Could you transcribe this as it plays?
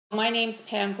My name's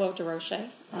Pam Glode-Desrochers.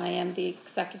 I am the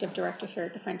Executive Director here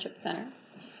at the Friendship Center.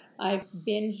 I've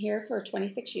been here for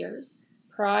 26 years.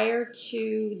 Prior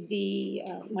to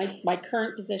my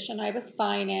current position, I was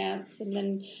finance, and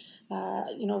then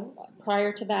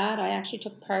prior to that, I actually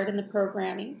took part in the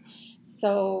programming.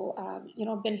 So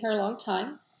I've been here a long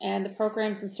time, and the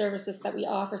programs and services that we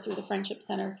offer through the Friendship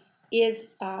Center is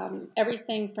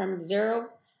everything from zero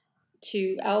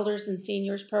to elders and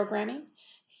seniors programming.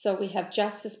 So we have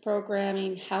justice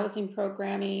programming, housing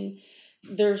programming.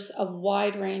 There's a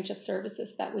wide range of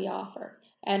services that we offer.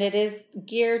 And it is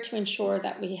geared to ensure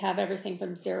that we have everything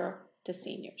from zero to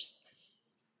seniors.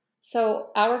 So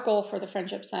our goal for the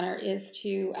Friendship Center is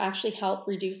to actually help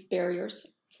reduce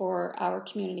barriers for our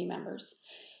community members.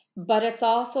 But it's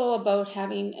also about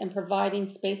having and providing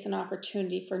space and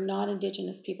opportunity for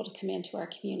non-Indigenous people to come into our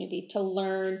community, to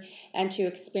learn and to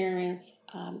experience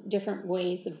different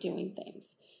ways of doing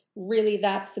things. Really,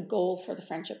 that's the goal for the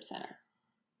Friendship Center.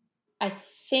 I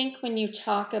think when you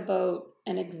talk about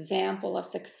an example of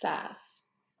success,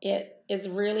 it is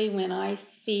really when I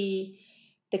see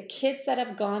the kids that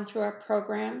have gone through our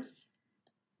programs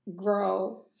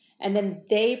grow, and then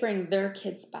they bring their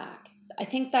kids back. I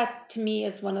think that, to me,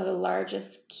 is one of the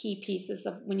largest key pieces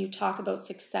of when you talk about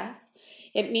success.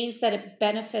 It means that it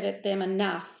benefited them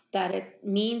enough that it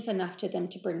means enough to them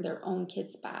to bring their own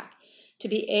kids back, to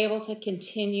be able to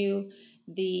continue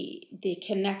the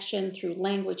connection through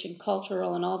language and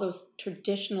cultural and all those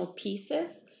traditional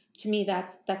pieces. To me,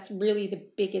 that's really the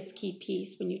biggest key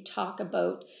piece when you talk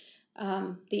about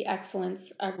the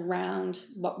excellence around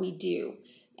what we do.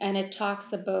 And it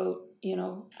talks about,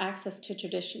 access to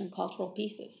tradition and cultural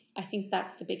pieces. I think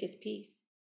that's the biggest piece.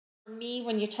 For me,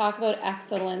 when you talk about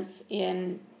excellence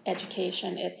in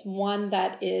education, it's one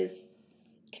that is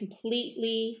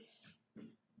completely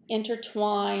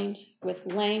intertwined with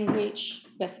language,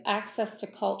 with access to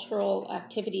cultural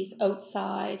activities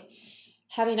outside,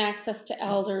 having access to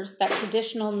elders, that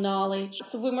traditional knowledge.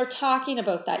 So when we're talking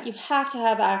about that, you have to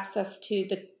have access to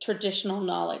the traditional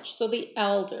knowledge. So the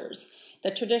elders,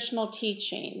 the traditional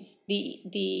teachings,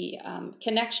 the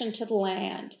connection to the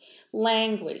land,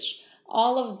 language,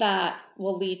 all of that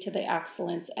will lead to the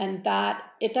excellence. And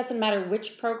that, it doesn't matter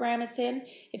which program it's in,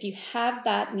 if you have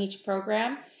that in each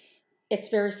program, it's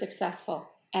very successful.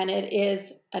 And it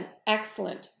is an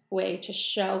excellent way to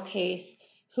showcase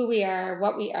who we are,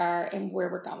 what we are, and where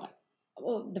we're going.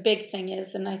 Well, the big thing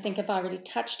is, and I think I've already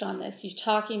touched on this, you're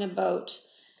talking about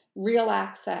real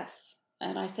access.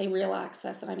 And I say real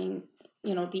access, and I mean,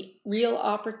 the real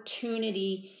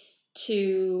opportunity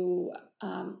to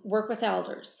work with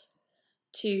elders,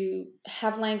 to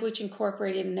have language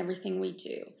incorporated in everything we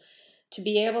do, to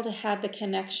be able to have the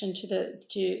connection to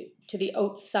the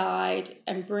outside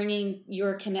and bringing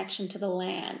your connection to the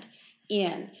land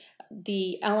in,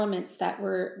 the elements that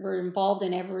we're involved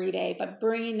in every day, but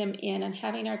bringing them in and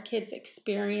having our kids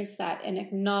experience that and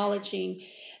acknowledging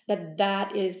that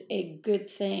that is a good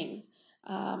thing.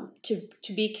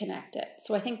 To be connected.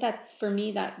 So I think that for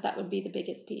me that would be the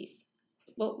biggest piece.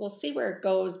 We'll see where it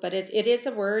goes, but it is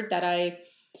a word that I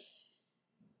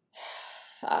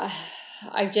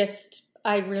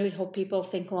really hope people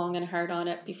think long and hard on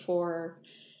it before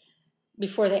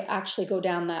they actually go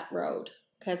down that road.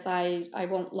 Because I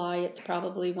won't lie, it's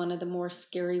probably one of the more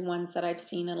scary ones that I've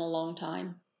seen in a long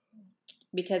time.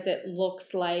 Because it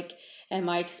looks like, and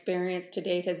my experience to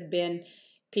date has been,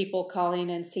 people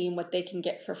calling and seeing what they can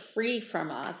get for free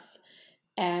from us,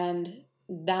 and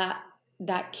that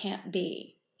can't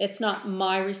be. It's not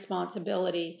my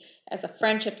responsibility as a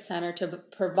Friendship Center to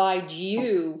provide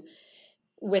you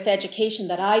with education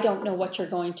that I don't know what you're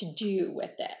going to do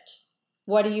with it.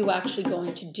 What are you actually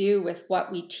going to do with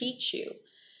what we teach you?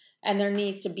 And there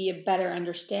needs to be a better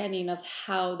understanding of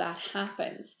how that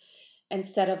happens,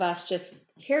 instead of us just,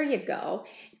 here you go,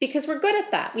 because we're good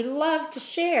at that. We love to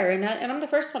share, and I'm the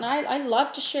first one. I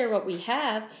love to share what we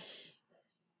have.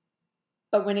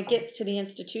 But when it gets to the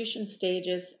institution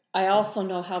stages, I also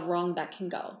know how wrong that can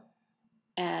go.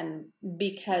 And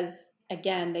because,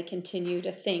 again, they continue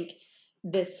to think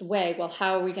this way, well,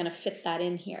 how are we going to fit that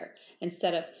in here?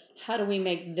 Instead of, how do we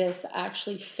make this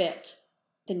actually fit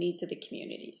the needs of the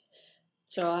communities?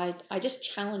 So I just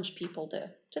challenge people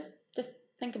to just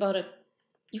think about it.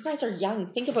 You guys are young.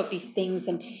 Think about these things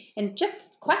and just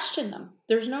question them.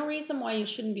 There's no reason why you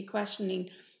shouldn't be questioning.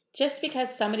 Just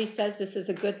because somebody says this is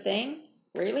a good thing,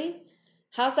 really?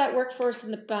 How's that worked for us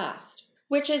in the past?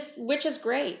 Which is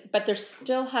great, but there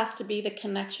still has to be the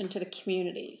connection to the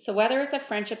community. So whether it's a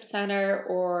Friendship Center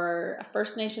or a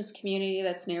First Nations community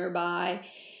that's nearby,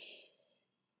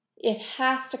 it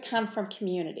has to come from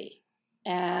community.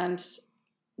 And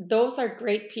those are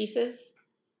great pieces,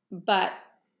 but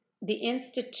the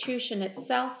institution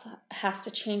itself has to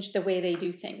change the way they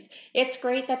do things. It's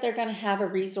great that they're going to have a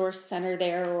resource center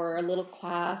there or a little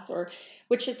class,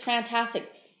 which is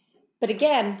fantastic. But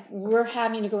again, we're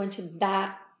having to go into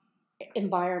that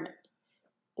environment.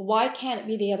 Why can't it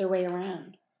be the other way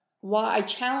around? Why? I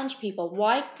challenge people.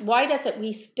 Why does it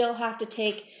we still have to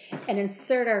take and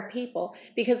insert our people?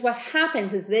 Because what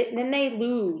happens is then they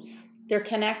lose their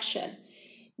connection,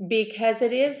 because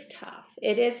it is tough.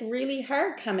 It is really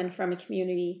hard coming from a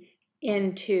community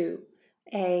into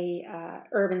a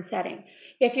urban setting.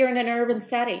 If you're in an urban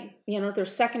setting, their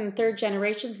second and third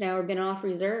generations now have been off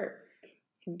reserve.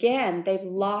 Again, they've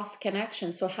lost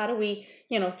connection. So how do we,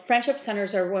 friendship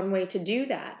centers are one way to do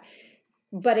that.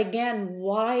 But again,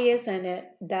 why isn't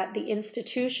it that the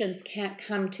institutions can't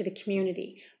come to the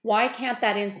community? Why can't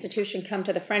that institution come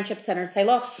to the friendship center and say,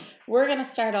 look, we're going to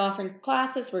start offering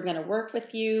classes, we're going to work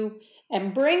with you,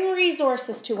 and bring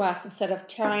resources to us instead of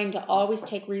trying to always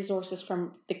take resources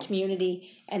from the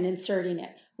community and inserting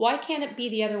it? Why can't it be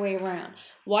the other way around?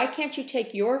 Why can't you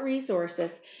take your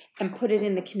resources and put it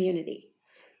in the community?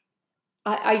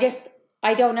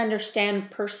 I don't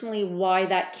understand personally why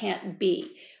that can't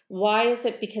be. Why is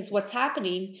it? Because what's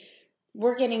happening,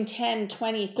 we're getting 10,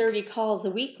 20, 30 calls a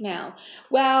week now.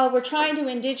 Well, we're trying to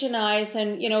indigenize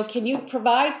and, can you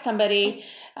provide somebody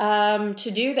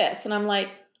to do this? And I'm like,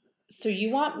 so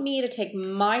you want me to take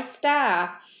my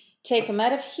staff, take them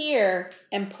out of here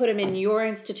and put them in your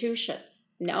institution?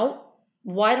 No.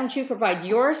 Why don't you provide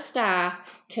your staff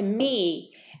to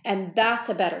me? And that's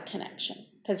a better connection.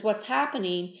 Because what's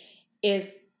happening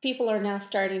is people are now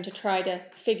starting to try to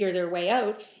figure their way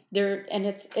out. And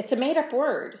it's a made-up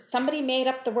word. Somebody made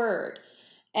up the word.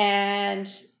 And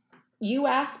you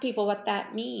ask people what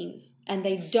that means, and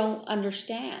they don't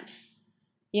understand.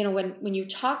 When you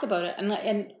talk about it,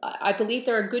 and I believe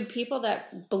there are good people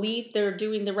that believe they're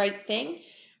doing the right thing.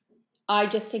 I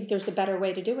just think there's a better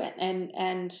way to do it.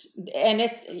 And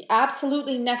it's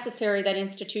absolutely necessary that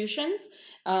institutions,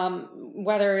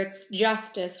 whether it's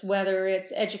justice, whether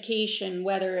it's education,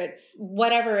 whether it's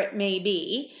whatever it may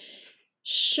be,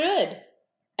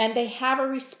 and they have a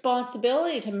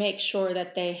responsibility to make sure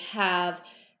that they have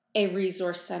a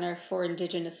resource center for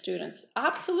Indigenous students.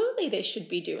 Absolutely, they should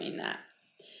be doing that.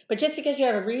 But just because you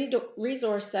have a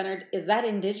resource center, is that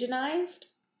indigenized?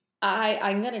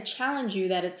 I'm going to challenge you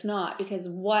that it's not, because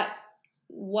what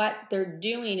they're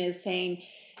doing is saying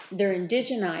they're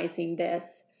indigenizing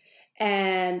this,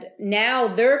 and now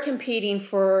they're competing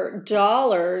for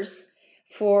dollars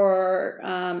for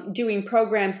doing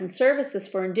programs and services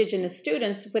for Indigenous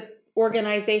students with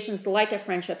organizations like a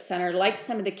Friendship Center, like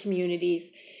some of the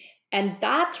communities. And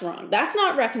that's wrong. That's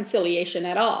not reconciliation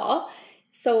at all.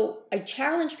 So I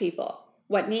challenge people,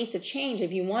 what needs to change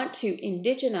if you want to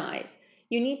indigenize,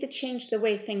 you need to change the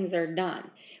way things are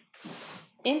done.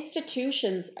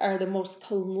 Institutions are the most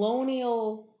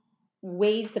colonial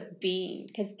ways of being,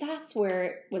 because that's where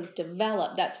it was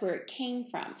developed. That's where it came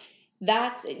from.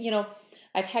 That's,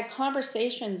 I've had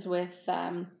conversations with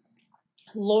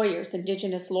lawyers,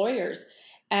 Indigenous lawyers,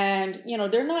 and,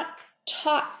 they're not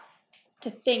taught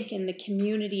to think in the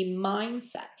community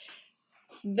mindset.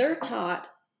 They're taught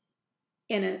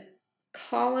in a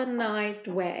colonized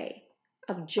way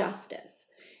of justice.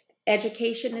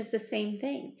 Education is the same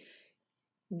thing.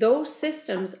 Those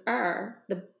systems are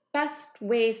the best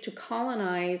ways to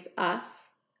colonize us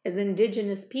as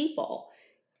Indigenous people,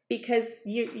 because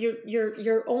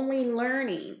you're only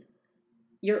learning.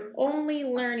 You're only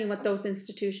learning what those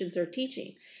institutions are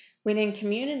teaching. When in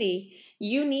community,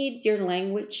 you need your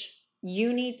language.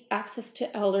 You need access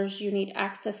to elders. You need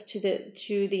access to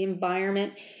the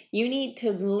environment. You need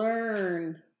to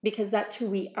learn, because that's who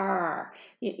we are.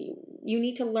 You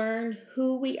need to learn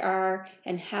who we are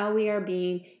and how we are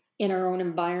being in our own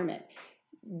environment.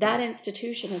 That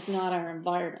institution is not our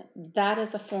environment. That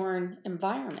is a foreign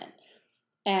environment.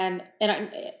 And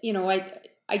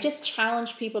I just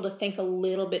challenge people to think a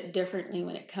little bit differently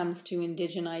when it comes to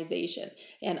indigenization.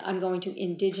 And I'm going to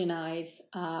indigenize,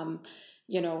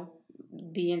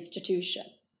 the institution.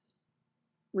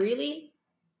 Really?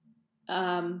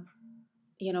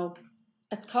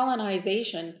 It's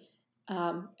colonization,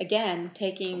 again,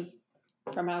 taking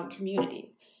from our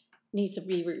communities, needs to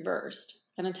be reversed.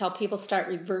 And until people start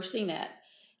reversing it,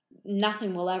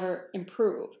 nothing will ever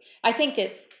improve. I think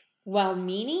it's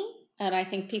well-meaning, and I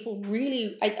think people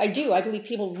really, I believe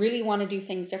people really want to do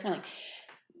things differently.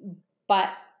 But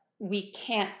we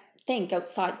can't think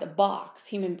outside the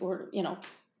box.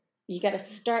 You got to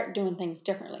start doing things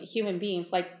differently. Human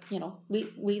beings,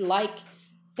 we like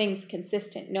things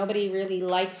consistent. Nobody really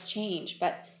likes change,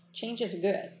 but Change is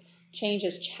good. Change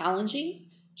is challenging.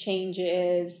 Change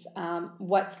is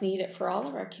what's needed for all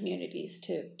of our communities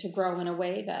to grow in a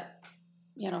way that,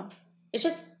 it's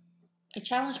just, I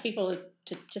challenge people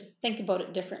to just think about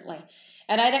it differently.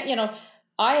 And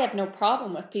I have no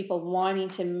problem with people wanting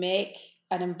to make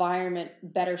an environment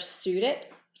better suited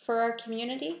for our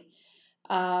community.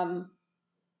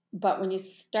 But when you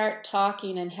start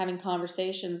talking and having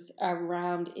conversations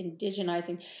around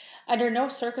indigenizing, under no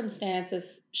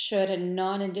circumstances should a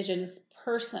non-Indigenous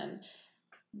person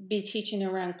be teaching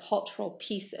around cultural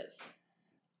pieces.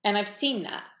 And I've seen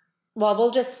that. Well,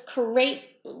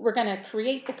 we're going to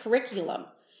create the curriculum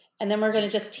and then we're going to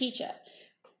just teach it.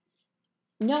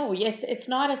 No, it's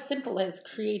not as simple as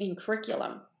creating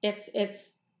curriculum. It's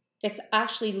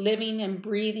actually living and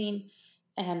breathing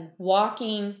and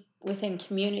walking within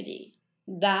community.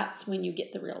 That's when you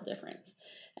get the real difference.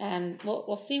 And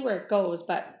we'll see where it goes,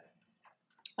 but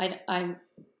I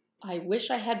wish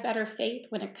I had better faith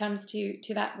when it comes to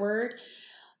that word.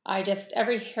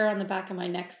 Every hair on the back of my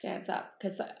neck stands up,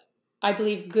 because I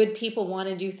believe good people want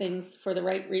to do things for the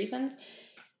right reasons,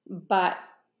 but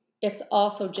it's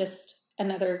also just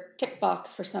another tick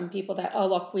box for some people that, oh,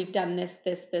 look, we've done this,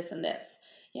 this, this, and this.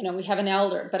 We have an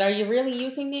elder, but are you really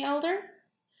using the elder?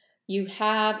 You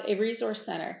have a resource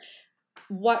center.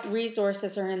 What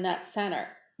resources are in that center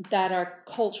that are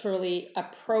culturally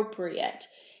appropriate?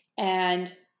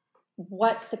 And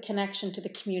what's the connection to the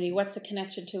community? What's the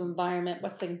connection to environment?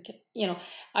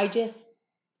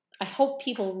 I hope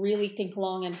people really think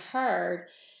long and hard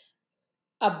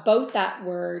about that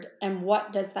word and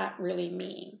what does that really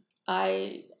mean.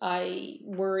 I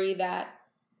worry that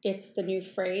it's the new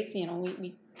phrase,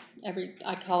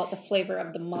 I call it the flavor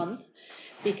of the month,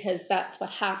 because that's what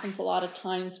happens a lot of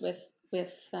times with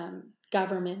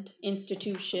government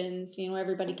institutions.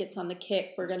 Everybody gets on the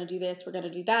kick. We're going to do this. We're going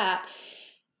to do that.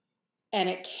 And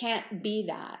it can't be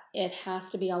that. It has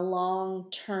to be a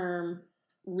long-term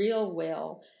real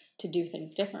will to do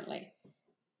things differently.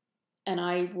 And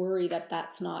I worry that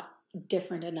that's not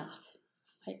different enough.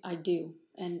 I do.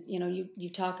 And, you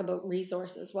talk about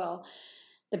resources. Well,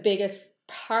 the biggest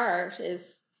part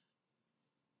is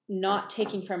not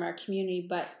taking from our community,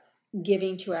 but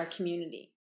giving to our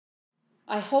community.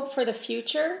 I hope for the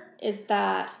future is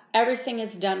that everything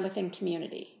is done within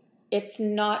community. It's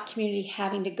not community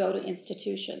having to go to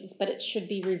institutions, but it should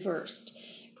be reversed.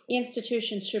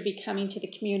 Institutions should be coming to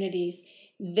the communities.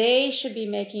 They should be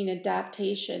making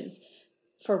adaptations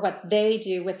for what they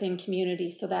do within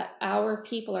community, so that our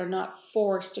people are not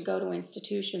forced to go to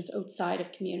institutions outside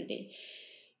of community.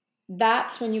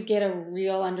 That's when you get a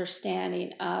real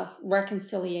understanding of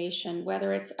reconciliation,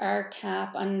 whether it's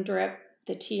RCAP, UNDRIP,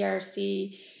 the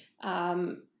TRC,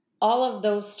 all of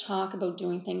those talk about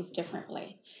doing things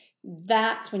differently.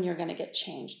 That's when you're going to get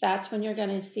change. That's when you're going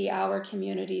to see our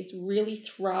communities really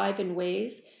thrive in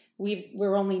ways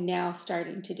we're only now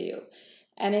starting to do.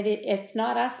 And it's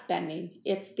not us bending.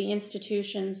 It's the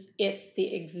institutions, it's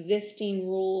the existing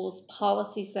rules,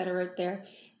 policies that are out there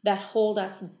that hold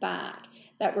us back,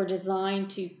 that were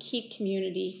designed to keep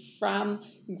community from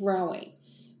growing.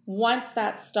 Once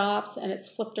that stops and it's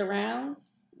flipped around,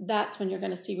 that's when you're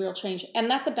going to see real change. And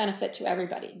that's a benefit to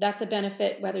everybody. That's a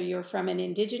benefit whether you're from an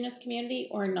Indigenous community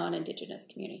or a non-Indigenous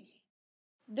community.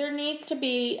 There needs to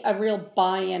be a real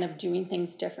buy-in of doing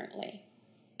things differently.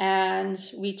 And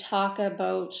we talk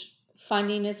about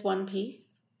funding is one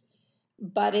piece,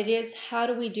 but it is, how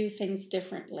do we do things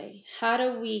differently? How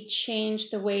do we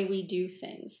change the way we do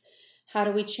things? How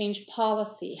do we change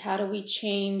policy? How do we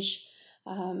change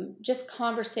just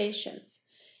conversations?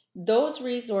 Those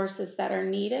resources that are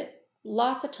needed,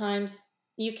 lots of times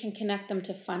you can connect them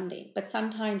to funding, but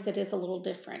sometimes it is a little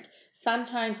different.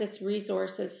 Sometimes it's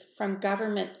resources from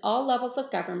government, all levels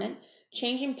of government,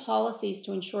 changing policies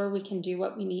to ensure we can do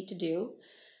what we need to do.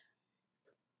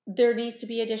 There needs to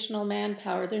be additional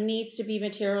manpower. There needs to be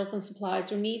materials and supplies.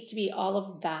 There needs to be all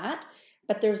of that.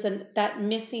 But that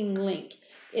missing link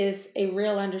is a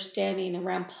real understanding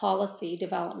around policy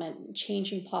development,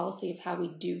 changing policy of how we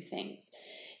do things.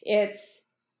 It's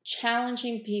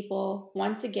challenging people,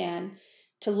 once again,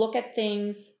 to look at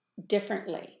things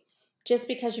differently. Just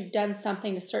because you've done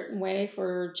something a certain way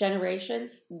for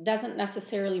generations doesn't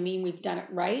necessarily mean we've done it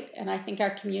right. And I think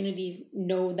our communities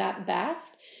know that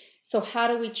best. So how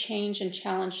do we change and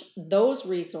challenge those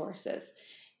resources?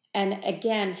 And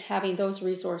again, having those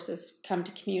resources come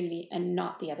to community and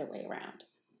not the other way around.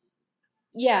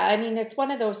 Yeah, I mean, it's one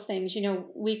of those things,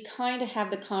 we kind of have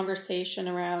the conversation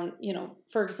around,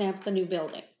 for example, the new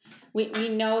building. We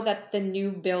know that the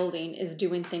new building is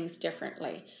doing things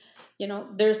differently. you know,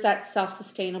 there's that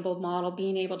self-sustainable model,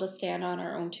 being able to stand on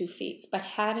our own 2 feet, but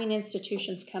having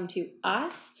institutions come to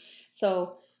us.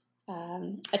 So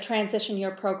a transition year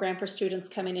program for students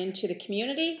coming into the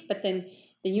community, but then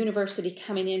the university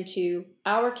coming into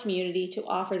our community to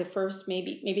offer the first,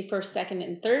 maybe first, second,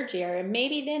 and third year, and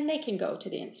maybe then they can go to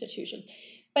the institutions.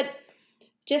 But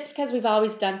just because we've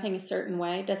always done things a certain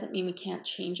way doesn't mean we can't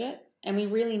change it. And we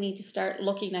really need to start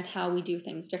looking at how we do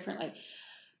things differently.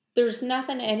 There's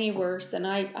nothing any worse than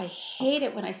I hate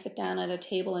it when I sit down at a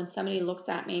table and somebody looks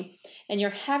at me and you're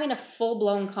having a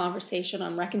full-blown conversation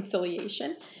on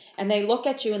reconciliation, and they look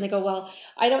at you and they go, well,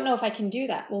 I don't know if I can do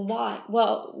that. Well, why?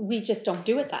 Well, we just don't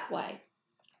do it that way.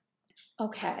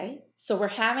 Okay, so we're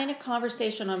having a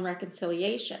conversation on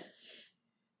reconciliation.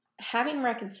 Having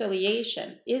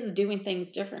reconciliation is doing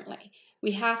things differently.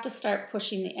 We have to start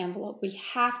pushing the envelope. We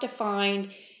have to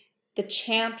find the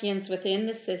champions within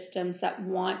the systems that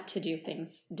want to do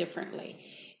things differently.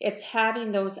 It's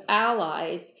having those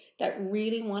allies that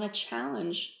really want to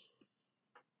challenge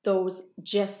those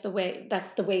just the way,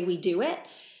 that's the way we do it.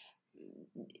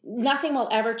 Nothing will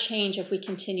ever change if we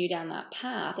continue down that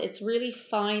path. It's really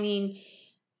finding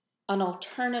an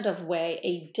alternative way,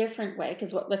 a different way,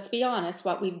 because let's be honest,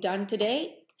 what we've done to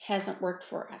date hasn't worked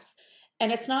for us,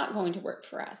 and it's not going to work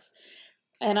for us.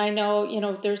 And I know, you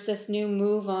know, there's this new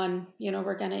move on, you know,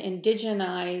 we're going to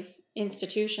indigenize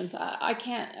institutions. I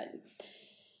can't,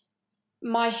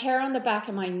 my hair on the back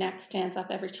of my neck stands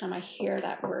up every time I hear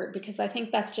that word, because I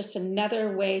think that's just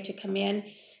another way to come in,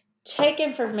 take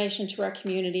information to our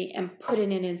community and put it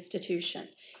in an institution.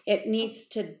 It needs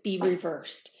to be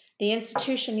reversed. The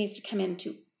institution needs to come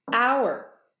into our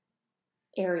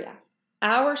area,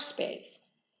 our space,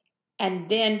 and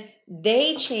then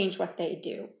they change what they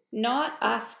do. Not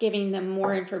us giving them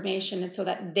more information, and so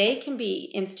that they can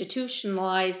be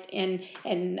institutionalized in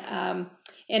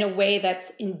a way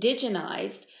that's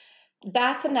indigenized.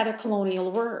 That's another colonial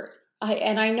word.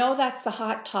 I know that's the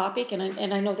hot topic, and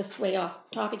I know this is way off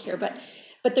topic here,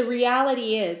 but the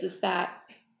reality is that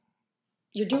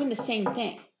you're doing the same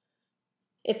thing.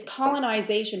 It's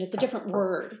colonization. It's a different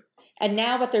word. And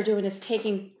now what they're doing is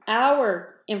taking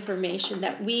our information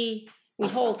that we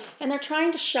hold, and they're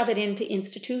trying to shove it into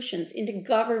institutions, into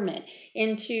government,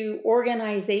 into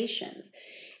organizations.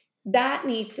 That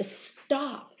needs to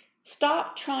stop.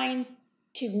 Stop trying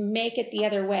to make it the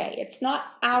other way. It's not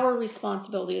our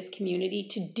responsibility as community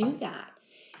to do that.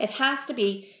 It has to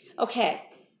be, okay,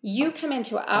 you come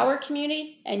into our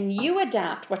community and you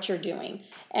adapt what you're doing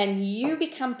and you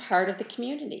become part of the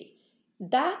community.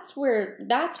 That's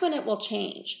when it will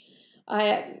change.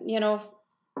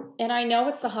 And I know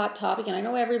it's the hot topic, and I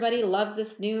know everybody loves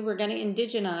this new, we're going to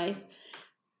indigenize.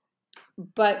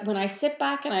 But when I sit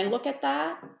back and I look at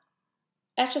that,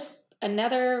 that's just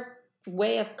another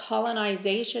way of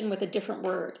colonization with a different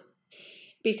word.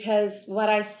 Because what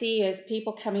I see is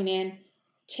people coming in,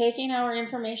 taking our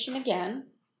information again,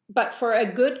 but for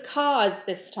a good cause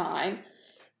this time,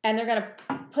 and they're going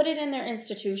to put it in their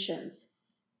institutions.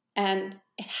 And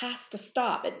it has to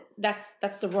stop.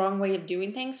 That's the wrong way of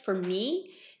doing things for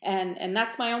me. And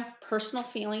that's my own personal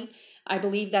feeling. I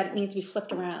believe that it needs to be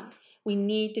flipped around. We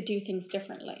need to do things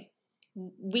differently.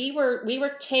 We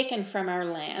were taken from our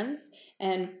lands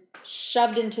and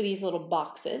shoved into these little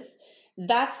boxes.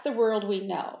 That's the world we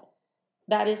know.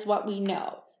 That is what we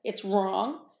know. It's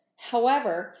wrong.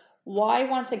 However, why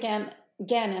once again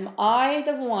am I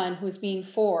the one who's being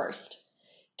forced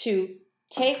to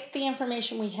take the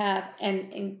information we have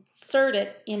and insert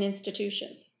it in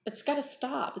institutions? It's got to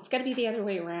stop. It's got to be the other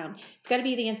way around. It's got to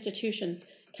be the institutions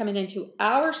coming into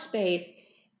our space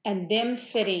and them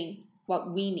fitting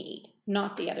what we need,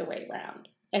 not the other way around.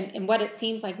 And what it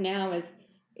seems like now is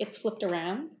it's flipped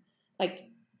around. Like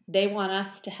they want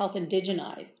us to help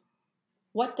indigenize.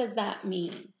 What does that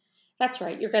mean? That's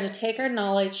right. You're going to take our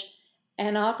knowledge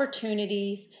and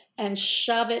opportunities and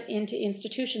shove it into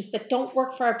institutions that don't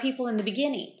work for our people in the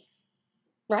beginning,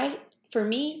 right? For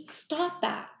me, stop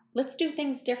that. Let's do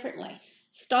things differently.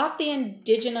 Stop the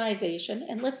indigenization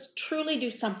and let's truly do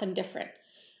something different.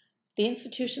 The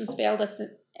institutions failed us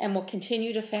and will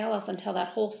continue to fail us until that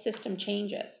whole system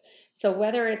changes. So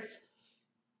whether it's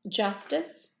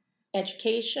justice,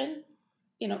 education,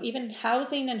 even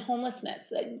housing and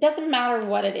homelessness, it doesn't matter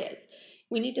what it is.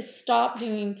 We need to stop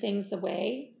doing things the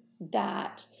way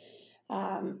that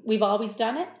we've always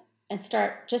done it and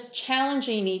start just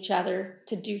challenging each other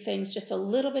to do things just a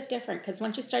little bit different. Because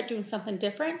once you start doing something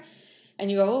different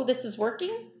and you go, oh, this is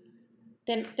working,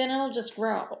 then it'll just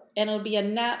grow and it'll be a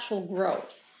natural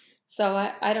growth. So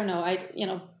I don't know.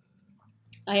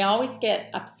 I always get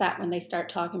upset when they start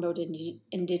talking about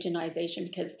indigenization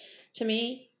because to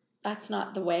me, that's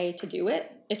not the way to do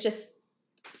it. It's just,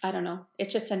 I don't know.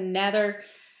 It's just another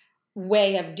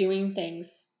way of doing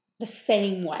things the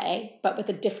same way, but with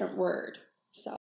a different word. So.